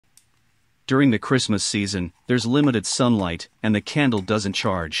During the Christmas season, there's limited sunlight, and the candle doesn't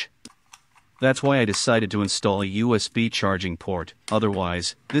charge. That's why I decided to install a USB charging port,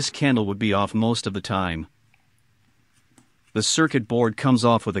 otherwise, this candle would be off most of the time. The circuit board comes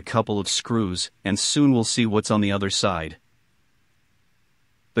off with a couple of screws, and soon we'll see what's on the other side.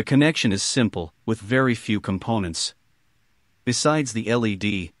 The connection is simple, with very few components. Besides the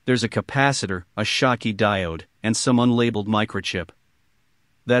LED, there's a capacitor, a Schottky diode, and some unlabeled microchip.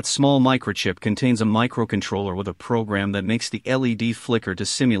 That small microchip contains a microcontroller with a program that makes the LED flicker to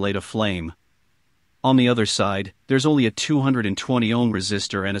simulate a flame. On the other side, there's only a 220 ohm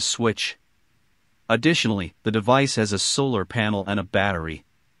resistor and a switch. Additionally, the device has a solar panel and a battery.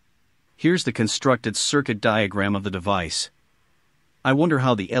 Here's the constructed circuit diagram of the device. I wonder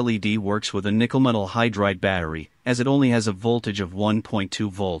how the LED works with a nickel metal hydride battery, as it only has a voltage of 1.2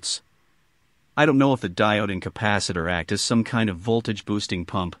 volts. I don't know if the diode and capacitor act as some kind of voltage boosting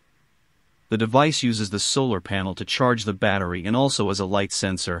pump. The device uses the solar panel to charge the battery and also as a light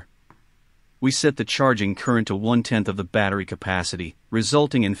sensor. We set the charging current to 1/10 of the battery capacity,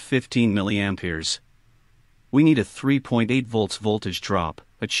 resulting in 15 milliamperes. We need a 3.8 volts voltage drop,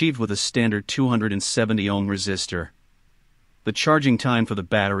 achieved with a standard 270 ohm resistor. The charging time for the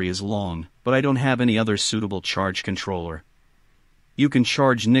battery is long, but I don't have any other suitable charge controller. You can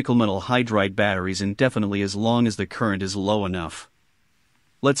charge nickel metal hydride batteries indefinitely as long as the current is low enough.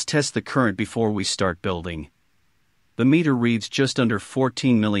 Let's test the current before we start building. The meter reads just under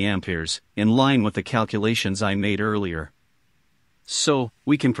 14 milliamperes, in line with the calculations I made earlier. So,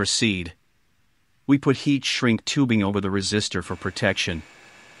 we can proceed. We put heat shrink tubing over the resistor for protection.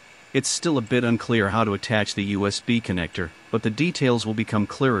 It's still a bit unclear how to attach the USB connector, but the details will become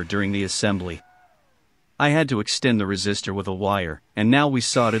clearer during the assembly. I had to extend the resistor with a wire, and now we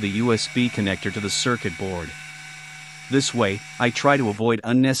solder the USB connector to the circuit board. This way, I try to avoid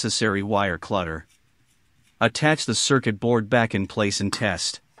unnecessary wire clutter. Attach the circuit board back in place and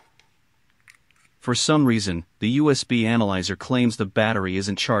test. For some reason, the USB analyzer claims the battery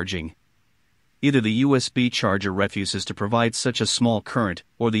isn't charging. Either the USB charger refuses to provide such a small current,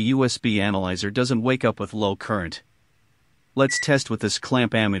 or the USB analyzer doesn't wake up with low current. Let's test with this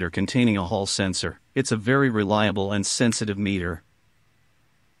clamp ammeter containing a Hall sensor. It's a very reliable and sensitive meter.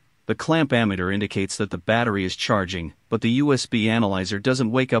 The clamp ammeter indicates that the battery is charging, but the USB analyzer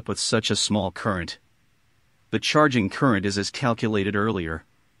doesn't wake up with such a small current. The charging current is as calculated earlier.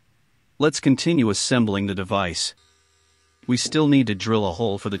 Let's continue assembling the device. We still need to drill a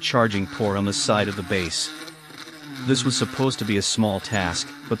hole for the charging port on the side of the base. This was supposed to be a small task,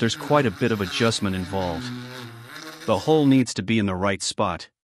 but there's quite a bit of adjustment involved. The hole needs to be in the right spot.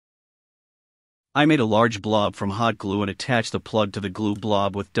 I made a large blob from hot glue and attached the plug to the glue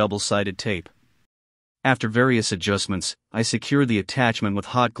blob with double-sided tape. After various adjustments, I secured the attachment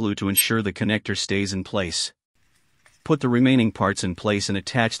with hot glue to ensure the connector stays in place. Put the remaining parts in place and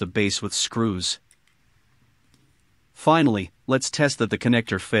attach the base with screws. Finally, let's test that the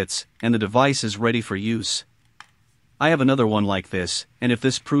connector fits, and the device is ready for use. I have another one like this, and if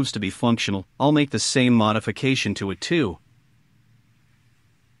this proves to be functional, I'll make the same modification to it too.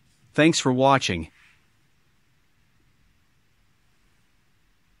 Thanks for watching.